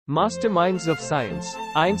Masterminds of science,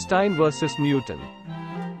 Einstein versus Newton.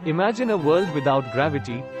 Imagine a world without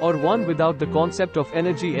gravity, or one without the concept of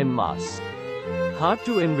energy and mass. Hard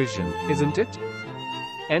to envision, isn't it?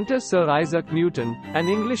 Enter Sir Isaac Newton, an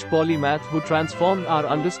English polymath who transformed our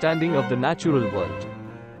understanding of the natural world.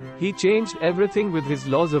 He changed everything with his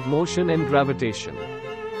laws of motion and gravitation.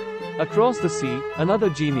 Across the sea, another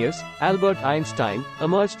genius, Albert Einstein,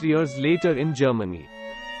 emerged years later in Germany.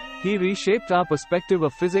 He reshaped our perspective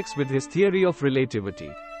of physics with his theory of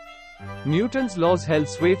relativity. Newton's laws held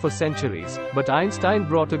sway for centuries, but Einstein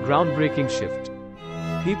brought a groundbreaking shift.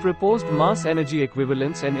 He proposed mass-energy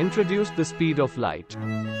equivalence and introduced the speed of light.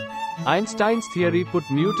 Einstein's theory put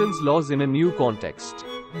Newton's laws in a new context.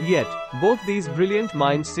 Yet, both these brilliant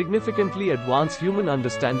minds significantly advance human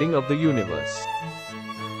understanding of the universe.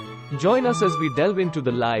 Join us as we delve into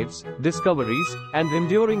the lives, discoveries, and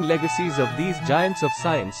enduring legacies of these giants of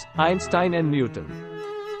science, Einstein and Newton.